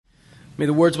May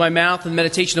the words of my mouth and the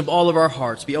meditation of all of our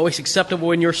hearts be always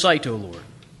acceptable in your sight, O Lord,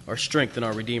 our strength and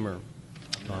our Redeemer.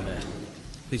 Amen.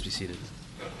 Please be seated.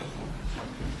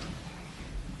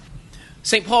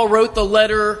 St. Paul wrote the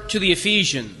letter to the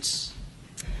Ephesians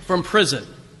from prison.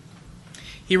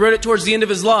 He wrote it towards the end of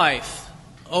his life,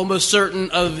 almost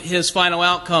certain of his final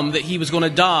outcome, that he was going to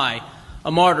die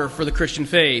a martyr for the Christian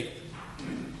faith.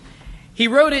 He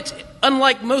wrote it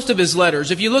unlike most of his letters.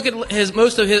 If you look at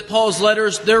most of Paul's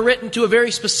letters, they're written to a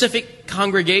very specific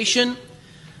congregation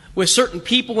with certain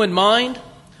people in mind.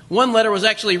 One letter was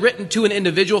actually written to an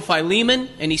individual, Philemon,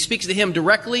 and he speaks to him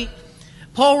directly.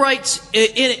 Paul writes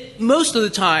most of the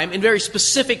time in very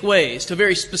specific ways to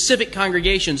very specific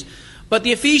congregations, but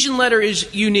the Ephesian letter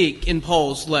is unique in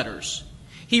Paul's letters.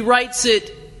 He writes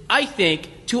it, I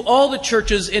think, to all the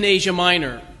churches in Asia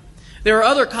Minor. There are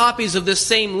other copies of this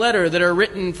same letter that are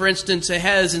written, for instance, it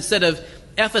has, instead of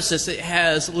Ephesus, it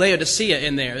has Laodicea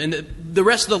in there, and the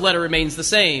rest of the letter remains the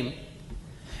same.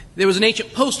 There was an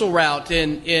ancient postal route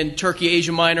in Turkey,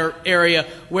 Asia Minor area,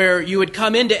 where you would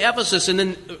come into Ephesus and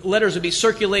then letters would be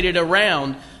circulated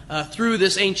around through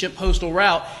this ancient postal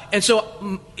route. And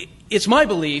so it's my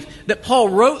belief that Paul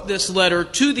wrote this letter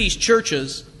to these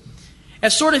churches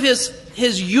as sort of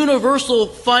his universal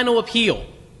final appeal.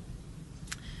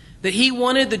 That he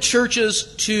wanted the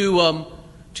churches to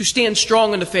stand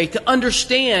strong in the faith, to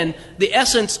understand the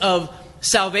essence of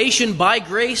salvation by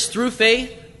grace through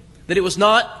faith, that it was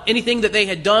not anything that they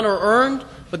had done or earned,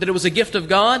 but that it was a gift of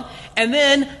God, and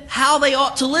then how they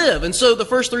ought to live. And so the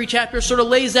first 3 chapters sort of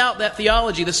lays out that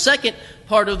theology. The second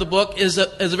part of the book is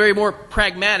a very more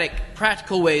pragmatic,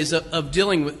 practical ways of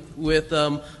dealing with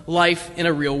life in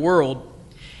a real world.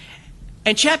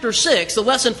 And chapter 6, the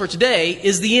lesson for today,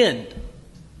 is the end.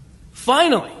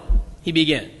 Finally, he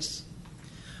begins.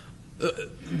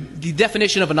 The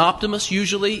definition of an optimist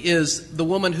usually is the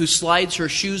woman who slides her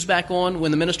shoes back on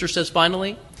when the minister says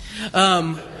finally.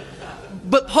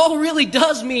 But Paul really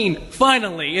does mean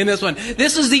finally in this one.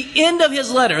 This is the end of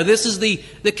his letter. This is the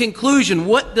conclusion.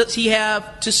 What does he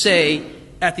have to say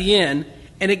at the end?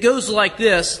 And it goes like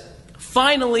this.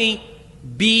 Finally,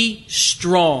 be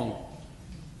strong.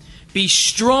 Be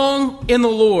strong in the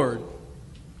Lord.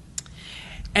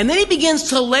 And then he begins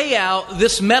to lay out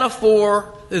this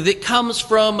metaphor that comes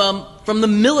from the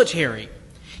military.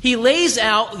 He lays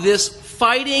out this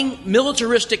fighting,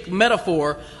 militaristic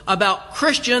metaphor about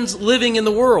Christians living in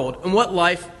the world and what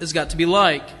life has got to be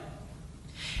like.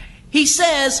 He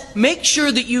says, make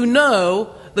sure that you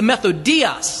know the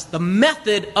methodios, the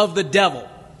method of the devil.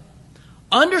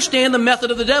 Understand the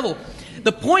method of the devil.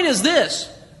 The point is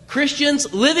this: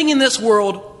 Christians living in this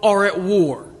world are at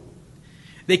war.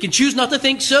 They can choose not to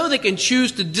think so. They can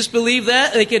choose to disbelieve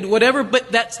that. They can whatever.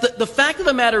 But that's the fact of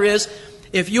the matter is,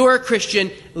 if you're a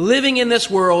Christian living in this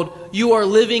world, you are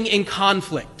living in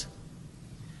conflict.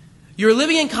 You're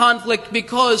living in conflict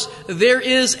because there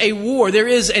is a war. There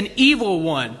is an evil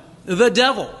one, the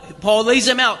devil. Paul lays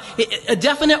him out. A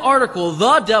definite article,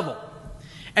 the devil.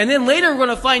 And then later we're going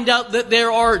to find out that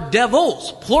there are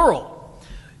devils, plural.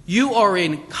 You are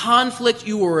in conflict.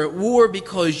 You are at war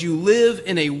because you live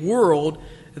in a world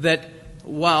that,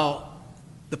 while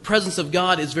the presence of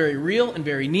God is very real and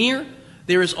very near,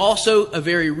 there is also a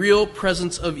very real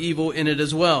presence of evil in it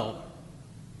as well.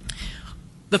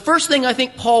 The first thing I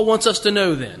think Paul wants us to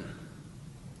know then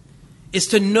is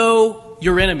to know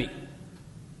your enemy.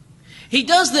 He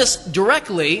does this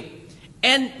directly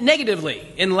and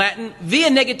negatively. In Latin, via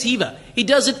negativa. He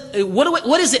does it,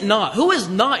 what is it not? Who is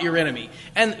not your enemy?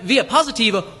 And via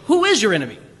positiva, who is your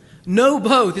enemy? Know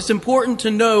both. It's important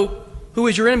to know who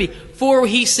is your enemy. For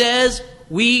he says,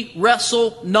 we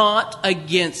wrestle not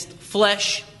against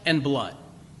flesh and blood.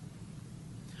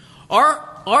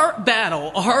 Our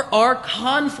battle, our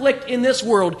conflict in this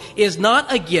world is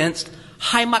not against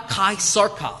haimakai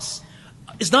sarkos.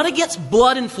 It's not against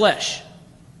blood and flesh.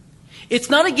 It's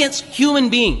not against human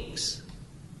beings.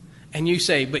 And you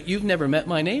say, but you've never met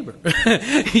my neighbor.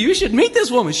 You should meet this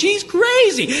woman. She's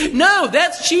crazy. No,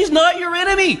 she's not your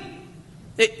enemy.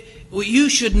 You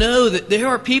should know that there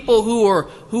are people who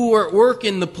are at work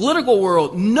in the political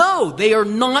world. No, they are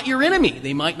not your enemy.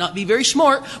 They might not be very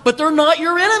smart, but they're not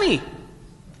your enemy.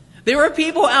 There are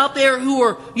people out there who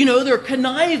are, they're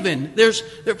conniving. There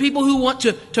are people who want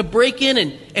to break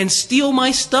in and steal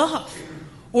my stuff.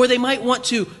 Or they might want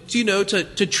to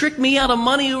trick me out of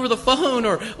money over the phone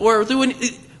or through an...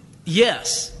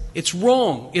 Yes, it's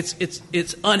wrong.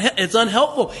 It's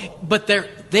unhelpful. But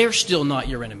they're still not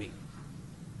your enemy.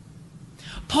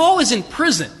 Paul is in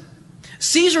prison.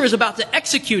 Caesar is about to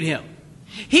execute him.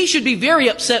 He should be very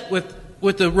upset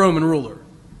with the Roman ruler.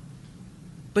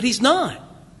 But he's not.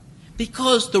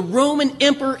 Because the Roman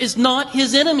emperor is not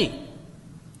his enemy.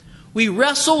 We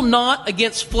wrestle not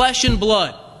against flesh and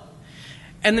blood.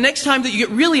 And the next time that you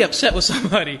get really upset with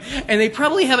somebody, and they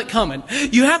probably have it coming,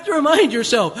 you have to remind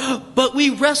yourself, but we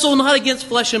wrestle not against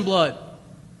flesh and blood.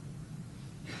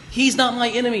 He's not my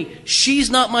enemy.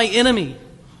 She's not my enemy.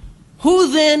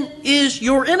 Who then is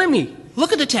your enemy?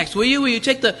 Look at the text, will you? Will you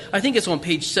take I think it's on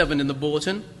page 7 in the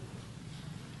bulletin.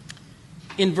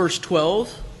 In verse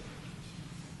 12.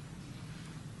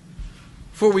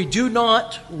 For we do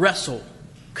not wrestle,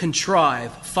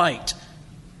 contrive, fight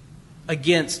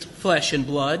against flesh and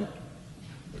blood.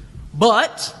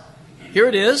 But, here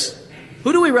it is,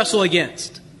 who do we wrestle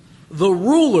against? The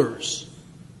rulers,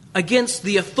 against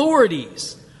the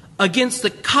authorities, against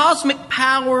the cosmic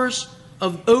powers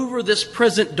over this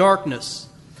present darkness,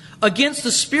 against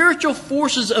the spiritual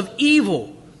forces of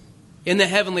evil in the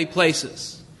heavenly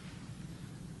places.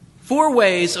 4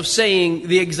 ways of saying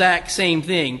the exact same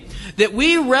thing. That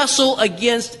we wrestle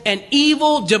against an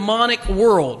evil, demonic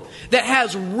world that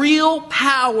has real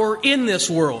power in this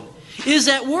world. Is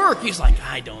at work. He's like,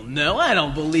 I don't know. I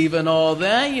don't believe in all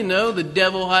that. You know, the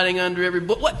devil hiding under every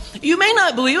book. What? You may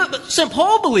not believe it, but St.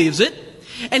 Paul believes it.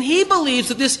 And he believes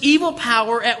that this evil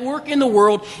power at work in the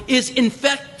world is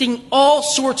infecting all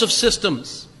sorts of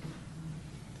systems.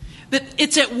 That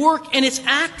it's at work and it's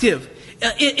active.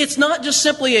 It's not just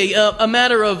simply a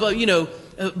matter of,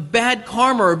 bad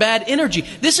karma or bad energy.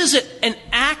 This is an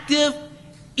active,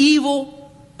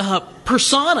 evil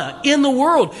persona in the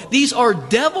world. These are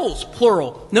devils,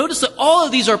 plural. Notice that all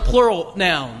of these are plural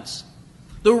nouns.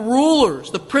 The rulers,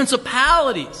 the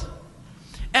principalities,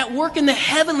 at work in the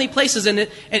heavenly places. And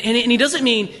he doesn't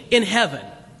mean in heaven.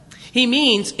 He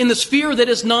means in the sphere that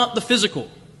is not the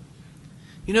physical.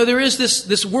 You know, there is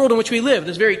this world in which we live,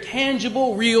 this very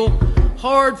tangible, real,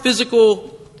 hard, physical,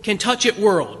 can touch it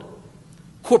world.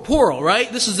 Corporal,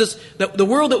 right? This is the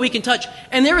world that we can touch.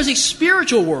 And there is a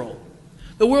spiritual world.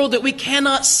 The world that we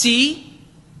cannot see,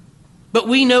 but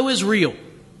we know is real.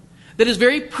 That is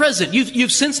very present.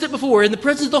 You've sensed it before in the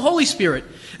presence of the Holy Spirit.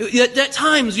 At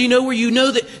times, where you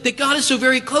know that God is so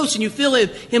very close and you feel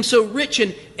Him so rich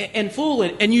and full.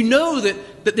 And you know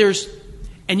that there's...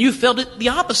 And you've felt it the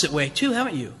opposite way too,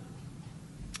 haven't you?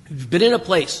 You've been in a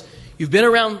place, you've been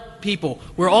around people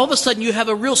where all of a sudden you have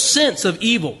a real sense of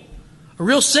evil. A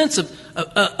real sense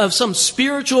of some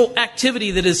spiritual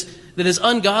activity that is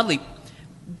ungodly.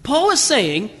 Paul is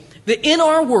saying that in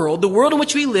our world, the world in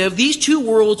which we live, these two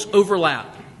worlds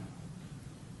overlap.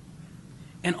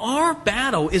 And our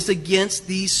battle is against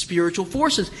these spiritual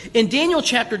forces. In Daniel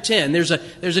chapter 10, there's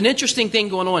an interesting thing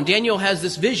going on. Daniel has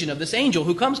this vision of this angel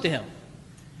who comes to him.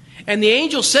 And the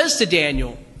angel says to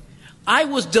Daniel, I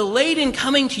was delayed in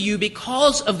coming to you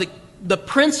because of the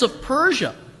prince of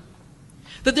Persia.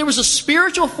 That there was a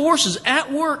spiritual forces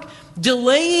at work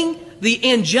delaying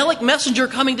the angelic messenger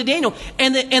coming to Daniel.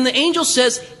 And the angel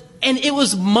says, and it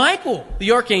was Michael,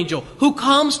 the archangel, who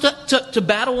comes to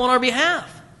battle on our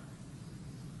behalf.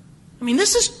 I mean,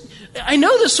 I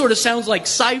know this sort of sounds like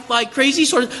sci-fi, crazy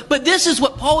sort of, but this is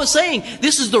what Paul is saying.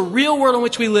 This is the real world in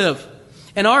which we live.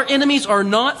 And our enemies are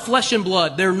not flesh and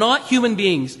blood. They're not human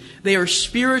beings. They are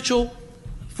spiritual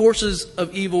forces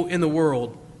of evil in the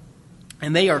world.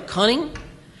 And they are cunning,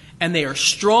 and they are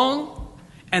strong,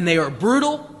 and they are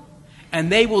brutal, and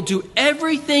they will do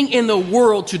everything in the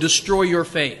world to destroy your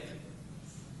faith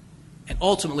and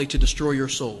ultimately to destroy your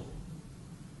soul.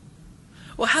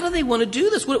 Well, how do they want to do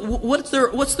this? What's their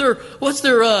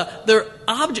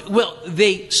object? Well,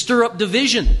 they stir up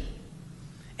division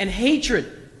and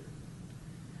hatred.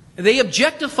 They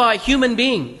objectify human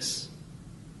beings.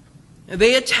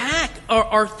 They attack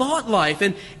our thought life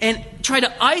and try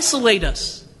to isolate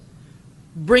us.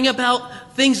 Bring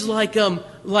about things like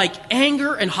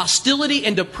anger and hostility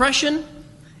and depression.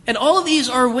 And all of these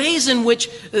are ways in which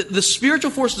the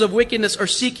spiritual forces of wickedness are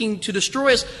seeking to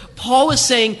destroy us. Paul is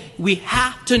saying we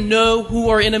have to know who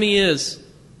our enemy is.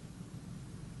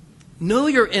 Know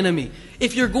your enemy.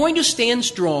 If you're going to stand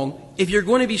strong, if you're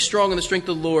going to be strong in the strength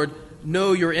of the Lord,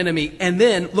 know your enemy. And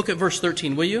then look at verse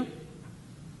 13, will you?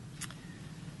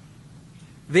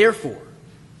 Therefore,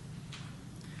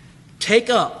 take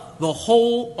up the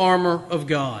whole armor of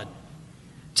God.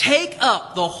 Take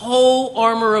up the whole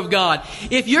armor of God.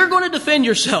 If you're going to defend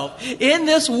yourself in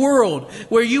this world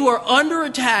where you are under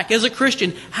attack as a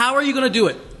Christian, how are you going to do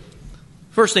it?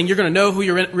 First thing, you're going to know who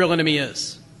your real enemy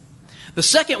is. The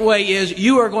second way is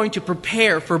you are going to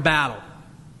prepare for battle.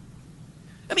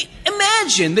 I mean,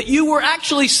 imagine that you were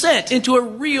actually sent into a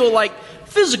real,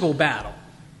 physical battle.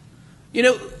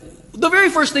 The very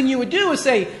first thing you would do is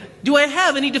say, do I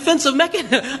have any defensive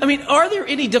mechanism? I mean, are there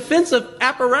any defensive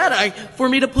apparatus for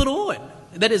me to put on?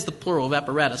 That is the plural of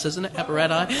apparatus, isn't it?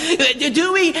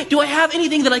 Apparati. Do I have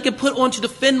anything that I can put on to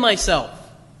defend myself?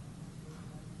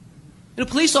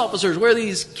 Police officers wear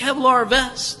these Kevlar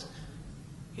vests.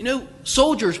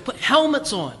 Soldiers put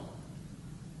helmets on.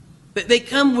 They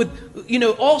come with,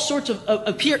 all sorts of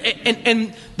appear.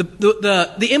 And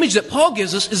the image that Paul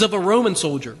gives us is of a Roman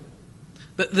soldier.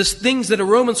 The things that a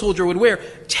Roman soldier would wear.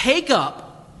 Take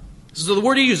up, this is the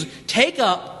word he uses, take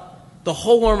up the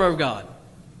whole armor of God.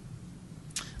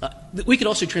 We could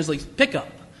also translate pick up.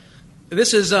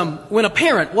 This is when a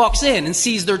parent walks in and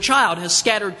sees their child has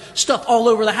scattered stuff all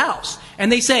over the house.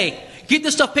 And they say, get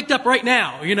this stuff picked up right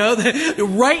now.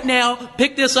 Right now,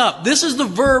 pick this up. This is the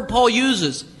verb Paul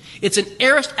uses. It's an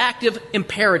aorist active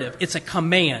imperative. It's a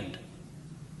command.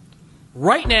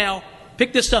 Right now,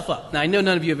 pick this stuff up. Now, I know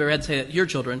none of you have ever had to say that to your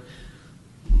children.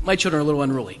 My children are a little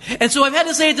unruly. And so I've had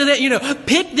to say it to them,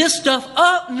 pick this stuff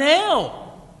up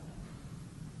now.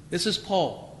 This is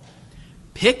Paul.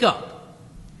 Pick up.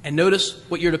 And notice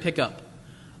what you're to pick up.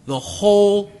 The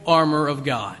whole armor of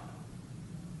God.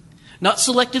 Not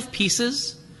selective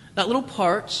pieces, not little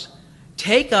parts.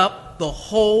 Take up the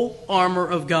whole armor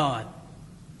of God.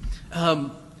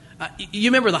 You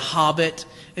remember The Hobbit,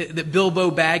 the Bilbo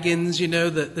Baggins,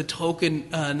 the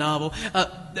Tolkien novel.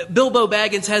 Bilbo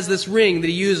Baggins has this ring that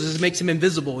he uses that makes him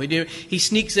invisible. He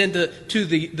sneaks into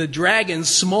the dragon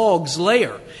Smaug's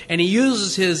lair, and he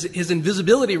uses his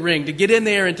invisibility ring to get in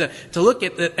there and to look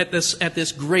at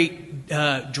this great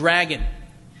dragon.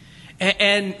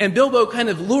 And Bilbo kind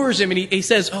of lures him, and he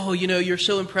says, "Oh, you're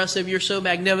so impressive, you're so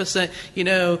magnificent.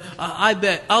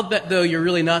 I'll bet though you're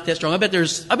really not that strong. I bet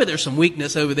there's some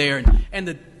weakness over there."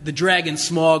 And the dragon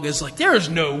Smaug is like, "There is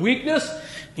no weakness."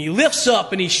 And he lifts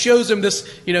up and he shows him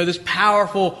this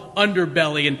powerful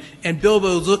underbelly, and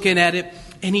Bilbo's looking at it,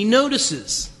 and he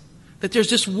notices that there's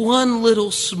just one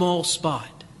little small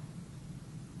spot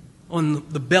on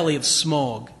the belly of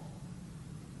Smaug.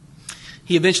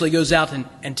 He eventually goes out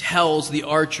and tells the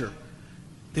archer,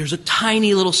 there's a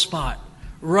tiny little spot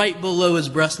right below his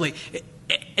breastplate.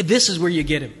 This is where you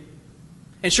get him.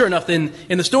 And sure enough, in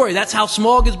the story, that's how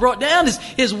Smaug is brought down,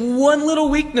 his one little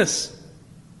weakness.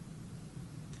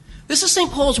 This is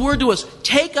St. Paul's word to us.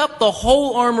 Take up the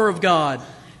whole armor of God.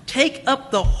 Take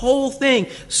up the whole thing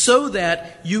so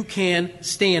that you can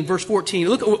stand. Verse 13.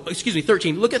 Look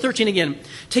at 13 again.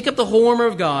 Take up the whole armor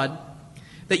of God,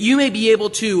 that you may be able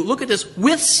to, look at this,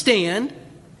 withstand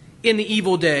in the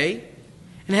evil day,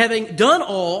 and having done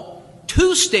all,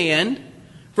 to stand,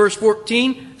 verse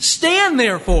 14, stand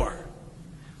therefore.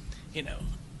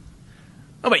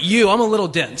 How about you? I'm a little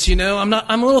dense, I'm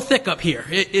a little thick up here.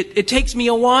 It takes me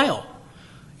a while.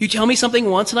 You tell me something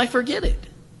once and I forget it.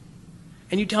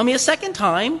 And you tell me a second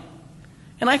time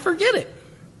and I forget it.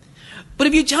 But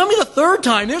if you tell me the third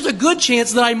time, there's a good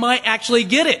chance that I might actually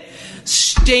get it.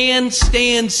 Stand,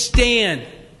 stand, stand.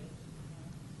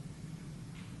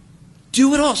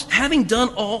 Do it all. Having done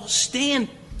all, stand.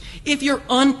 If you're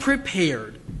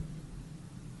unprepared,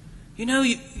 you're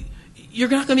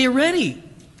not going to be ready.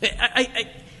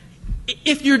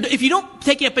 If you don't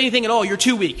take up anything at all, you're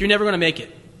too weak. You're never going to make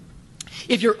it.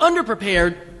 If you're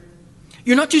underprepared,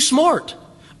 you're not too smart,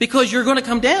 because you're going to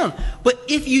come down. But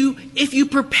if you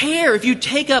prepare, if you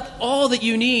take up all that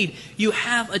you need, you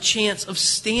have a chance of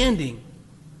standing.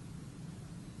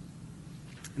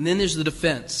 And then there's the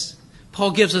defense.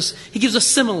 Paul gives us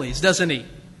similes, doesn't he?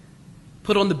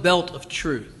 Put on the belt of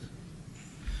truth.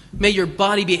 May your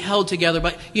body be held together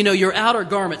by, your outer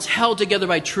garments held together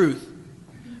by truth.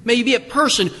 May you be a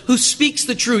person who speaks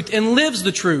the truth and lives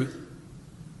the truth.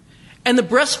 And the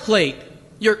breastplate,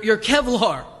 your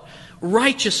Kevlar,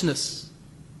 righteousness.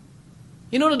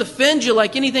 To defend you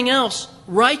like anything else.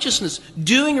 Righteousness,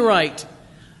 doing right,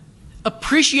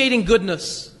 appreciating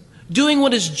goodness, doing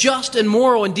what is just and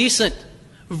moral and decent.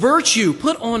 Virtue,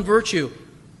 put on virtue.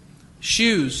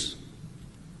 Shoes,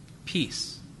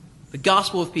 peace. The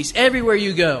gospel of peace. Everywhere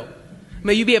you go,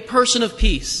 may you be a person of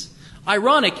peace.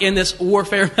 Ironic in this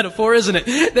warfare metaphor, isn't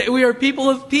it? That we are people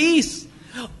of peace.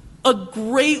 A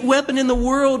great weapon in the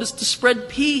world is to spread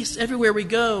peace everywhere we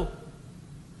go.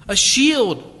 A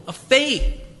shield of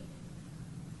faith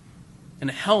and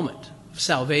a helmet of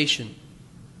salvation.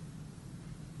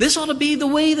 This ought to be the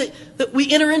way that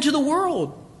we enter into the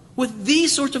world with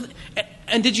these sorts of...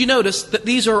 And did you notice that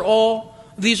these are all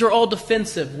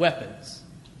defensive weapons?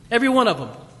 Every one of them.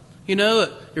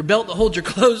 Your belt that holds your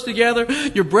clothes together,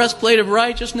 your breastplate of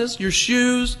righteousness, your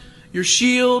shoes, your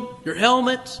shield, your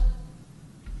helmet.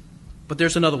 But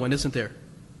there's another one, isn't there?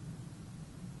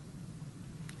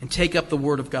 And take up the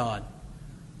word of God.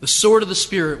 The sword of the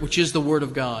Spirit, which is the Word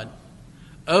of God.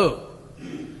 Oh,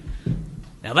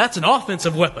 now that's an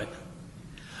offensive weapon.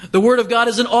 The Word of God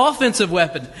is an offensive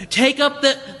weapon. Take up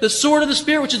the sword of the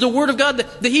Spirit, which is the Word of God.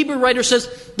 The Hebrew writer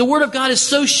says the Word of God is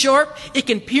so sharp, it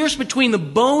can pierce between the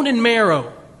bone and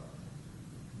marrow.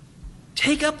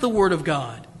 Take up the Word of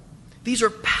God. These are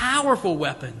powerful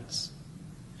weapons.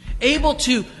 Able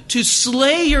to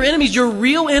slay your enemies, your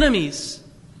real enemies.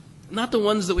 Not the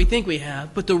ones that we think we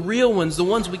have, but the real ones, the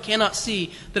ones we cannot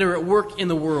see that are at work in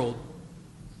the world.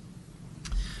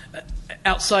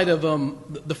 Outside of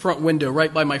the front window,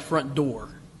 right by my front door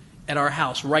at our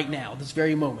house right now, this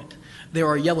very moment, there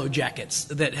are yellow jackets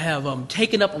that have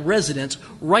taken up residence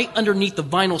right underneath the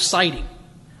vinyl siding.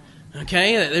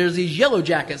 Okay, there's these yellow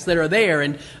jackets that are there,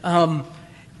 and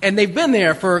they've been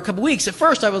there for a couple weeks. At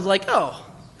first, I was like, oh,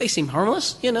 they seem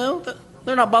harmless, you know.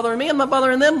 They're not bothering me, I'm not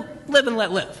bothering them. Live and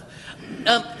let live.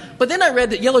 But then I read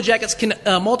that yellow jackets can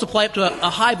multiply up to a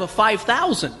hive of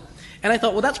 5,000. And I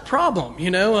thought, well, that's a problem,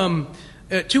 you know.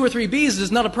 2 or 3 bees is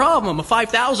not a problem.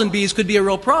 5,000 bees could be a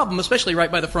real problem, especially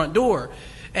right by the front door.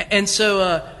 And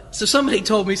so somebody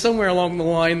told me somewhere along the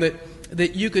line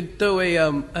that you could throw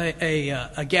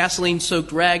a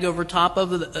gasoline-soaked rag over top of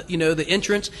the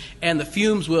entrance, and the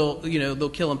fumes will, they'll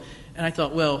kill them. And I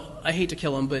thought, well, I hate to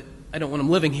kill them, but I don't want them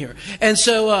living here. And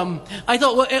so I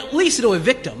thought, well, at least it'll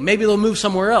evict them. Maybe they'll move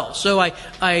somewhere else. So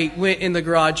I went in the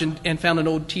garage and found an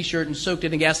old T-shirt and soaked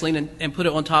it in gasoline and put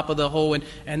it on top of the hole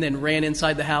and then ran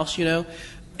inside the house,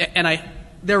 And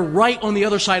they're right on the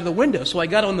other side of the window. So I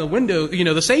got on the window,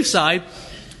 the safe side,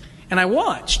 and I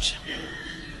watched.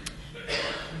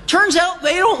 Turns out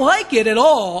they don't like it at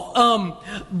all,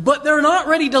 but they're not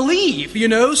ready to leave,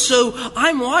 So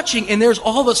I'm watching, and there's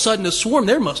all of a sudden a swarm.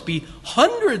 There must be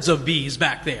hundreds of bees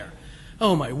back there.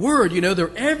 Oh, my word,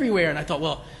 they're everywhere. And I thought,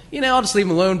 well, I'll just leave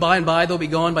them alone. By and by, they'll be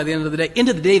gone by the end of the day. End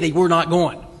of the day, they were not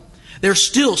gone. They're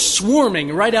still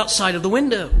swarming right outside of the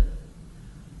window.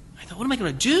 I thought, what am I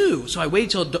going to do? So I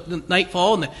waited till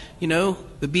nightfall, and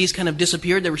the bees kind of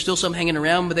disappeared. There were still some hanging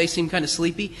around, but they seemed kind of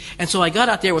sleepy. And so I got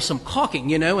out there with some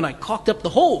caulking, and I caulked up the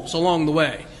holes along the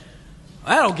way.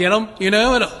 That'll get them,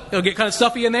 it'll get kind of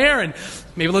stuffy in there, and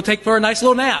maybe they'll take for a nice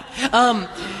little nap.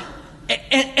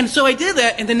 And so I did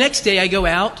that, and the next day I go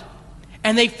out,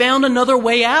 and they found another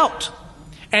way out.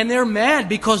 And they're mad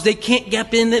because they can't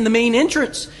get in the main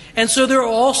entrance. And so they're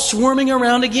all swarming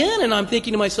around again, and I'm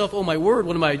thinking to myself, oh my word,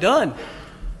 what have I done?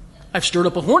 I've stirred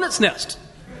up a hornet's nest.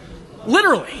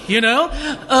 Literally,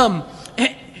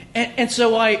 And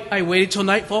so I waited till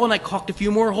nightfall, and I caulked a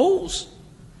few more holes.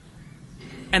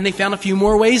 And they found a few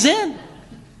more ways in.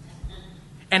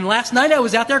 And last night I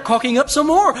was out there caulking up some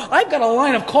more. I've got a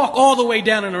line of caulk all the way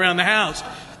down and around the house.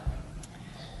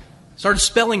 Started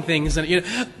spelling things.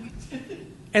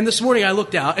 And this morning I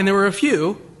looked out, and there were a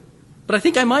few, but I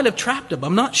think I might have trapped them.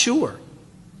 I'm not sure.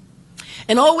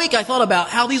 And all week I thought about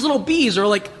how these little bees are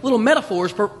like little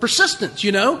metaphors for persistence,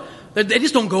 They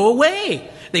just don't go away.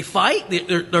 They fight.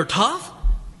 They're tough.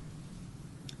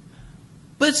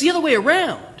 But it's the other way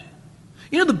around.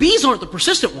 The bees aren't the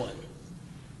persistent one.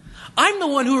 I'm the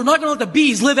one who are not going to let the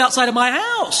bees live outside of my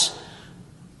house.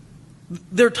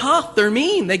 They're tough. They're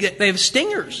mean. They have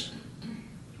stingers.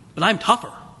 But I'm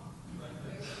tougher.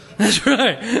 That's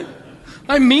right.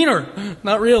 I'm meaner.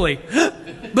 Not really.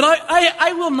 But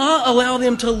I will not allow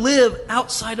them to live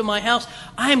outside of my house.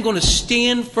 I am going to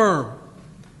stand firm.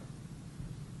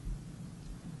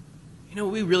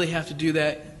 We really have to do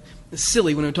that. It's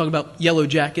silly when we talk about yellow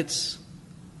jackets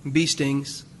and bee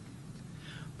stings.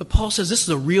 But Paul says this is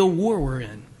a real war we're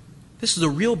in. This is a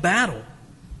real battle.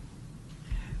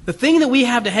 The thing that we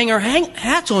have to hang our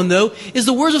hats on, though, is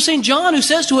the words of St. John, who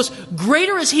says to us,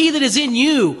 greater is he that is in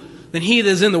you than he that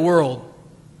is in the world.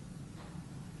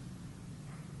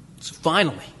 So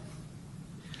finally,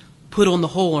 put on the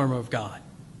whole armor of God.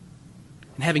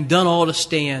 And having done all to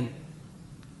stand,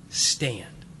 stand.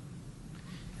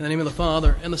 In the name of the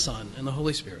Father, and the Son, and the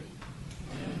Holy Spirit.